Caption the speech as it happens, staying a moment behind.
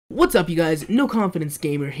What's up, you guys? No Confidence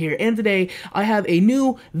Gamer here, and today I have a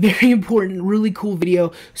new, very important, really cool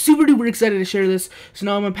video. Super duper excited to share this. So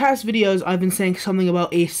now in my past videos, I've been saying something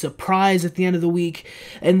about a surprise at the end of the week,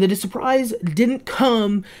 and the surprise didn't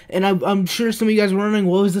come, and I'm sure some of you guys were wondering,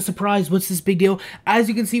 what was the surprise? What's this big deal? As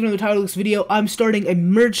you can see from the title of this video, I'm starting a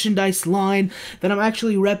merchandise line that I'm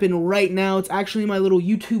actually repping right now. It's actually my little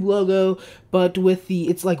YouTube logo, but with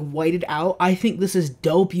it's like whited out. I think this is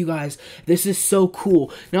dope, you guys. This is so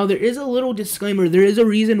cool. Now, there is a little disclaimer. There is a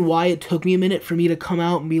reason why it took me a minute for me to come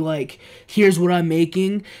out and be like, here's what I'm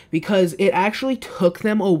making, because it actually took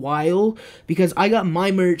them a while, because I got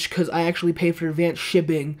my merch because I actually pay for advanced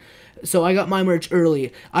shipping. So I got my merch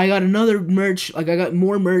early. I got another merch, I got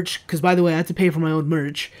more merch, because by the way, I had to pay for my own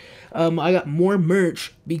merch. I got more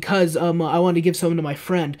merch because I wanted to give some to my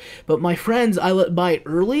friend. But my friends, I let buy it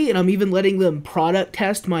early, and I'm even letting them product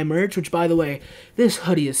test my merch, which, by the way, this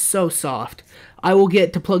hoodie is so soft. I will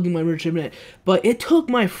get to plugging my merch in a minute. But it took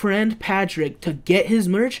my friend Patrick to get his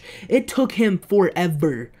merch. It took him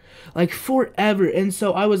forever. Like, forever. And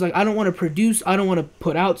so I was like, I don't want to produce, I don't want to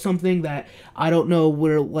put out something that I don't know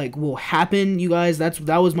where, like, will happen, you guys. That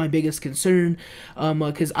was my biggest concern,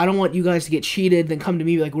 because I don't want you guys to get cheated, then come to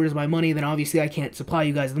me like, where's my money? Then obviously I can't supply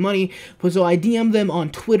you guys the money. But so I DM'd them on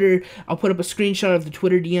Twitter. I'll put up a screenshot of the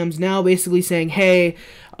Twitter DMs now, basically saying, hey,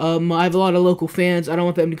 I have a lot of local fans. I don't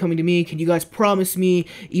want them to come to me. Can you guys promise me,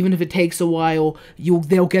 even if it takes a while,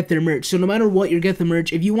 they'll get their merch? So no matter what, you'll get the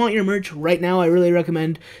merch. If you want your merch right now, I really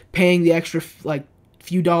recommend paying the extra, like,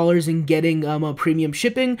 few dollars and getting premium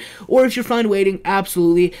shipping, or if you're fine waiting,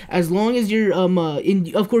 absolutely, as long as you're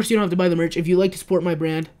of course you don't have to buy the merch. If you like to support my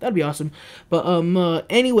brand, that'd be awesome. But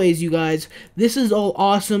anyways, you guys, this is all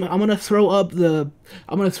awesome. I'm gonna throw on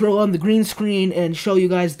the green screen and show you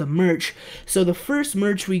guys the merch. So the first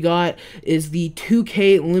merch we got is the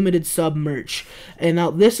 2K limited sub merch, and now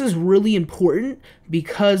this is really important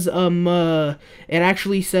because it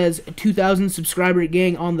actually says 2,000 subscriber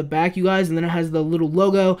gang on the back, you guys, and then it has the little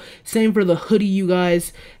logo. Same for the hoodie, you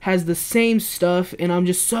guys, has the same stuff, and I'm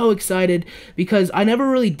just so excited because I never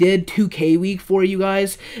really did 2K week for you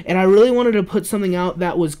guys, and I really wanted to put something out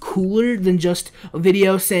that was cooler than just a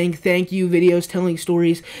video saying thank you, videos telling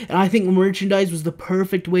stories, and I think merchandise was the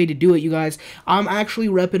perfect way to do it, you guys. I'm actually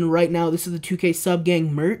repping right now. This is the 2K sub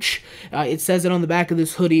gang merch. It says it on the back of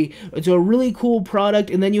this hoodie. It's a really cool product.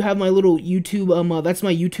 And then you have my little YouTube, that's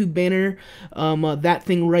my YouTube banner, that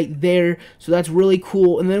thing right there, so that's really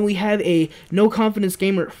cool. And then we have a No Confidence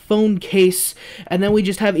Gamer phone case, and then we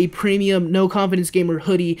just have a premium No Confidence Gamer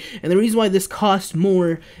hoodie. And the reason why this costs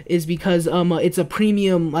more is because it's a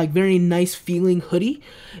premium, like, very nice feeling hoodie,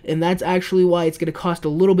 and that's actually why it's gonna cost a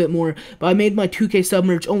little bit more. But I made my 2K sub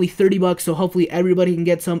merch only 30 bucks, so hopefully everybody can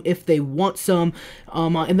get some if they want some.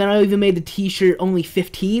 And then I even made the t-shirt only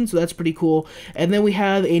 15, so that's pretty cool. And then we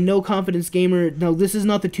have a No Confidence Gamer. Now, this is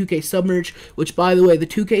not the 2K sub merch, which, by the way, the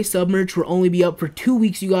 2K sub merch will only be up for 2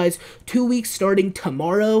 weeks, you guys. 2 weeks starting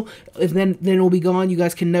tomorrow, and then it'll be gone. You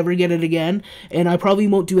guys can never get it again. And I probably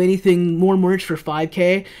won't do anything more merch for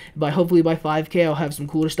 5K. Hopefully by 5K, I'll have some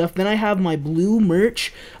cooler stuff. Then I have my blue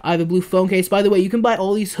merch. I have a blue phone case. By the way, you can buy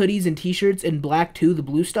all these hoodies and t-shirts in black too. The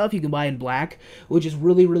blue stuff you can buy in black, which is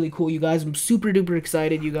really, really cool, you guys. I'm super duper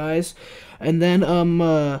excited, you guys. And then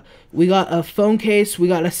we got a phone case, we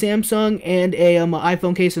got a Samsung and a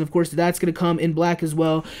iPhone case, and of course that's gonna come in black as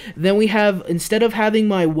well. Then we have, instead of having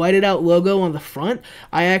my whited out logo on the front,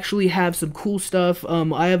 I actually have some cool stuff.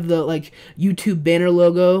 I have the, like, YouTube banner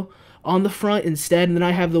logo on the front instead, and then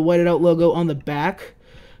I have the whited out logo on the back.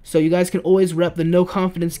 So you guys can always rep the No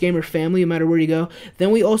Confidence Gamer family no matter where you go. Then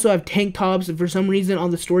we also have tank tops, and for some reason on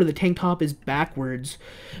the store the tank top is backwards,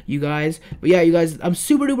 you guys. But yeah, you guys, I'm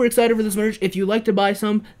super duper excited for this merch. If you like to buy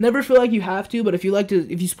some, never feel like you have to, but if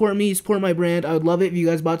you support me, support my brand, I would love it if you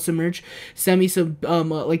guys bought some merch. Send me some,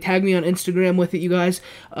 like, tag me on Instagram with it, you guys.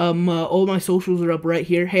 All my socials are up right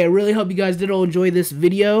here. Hey, I really hope you guys did all enjoy this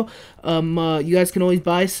video. You guys can always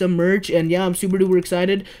buy some merch, and yeah, I'm super duper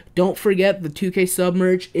excited. Don't forget the 2K sub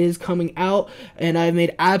merch is coming out, and I've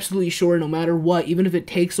made absolutely sure, no matter what, even if it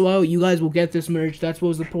takes a while, you guys will get this merch. That's what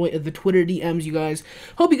was the point of the Twitter DMs, you guys.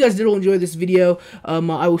 Hope you guys did all enjoy this video.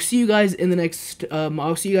 I will see you guys in the next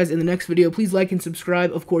video. Please like and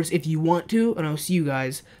subscribe, of course, if you want to, and I'll see you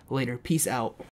guys later. Peace out.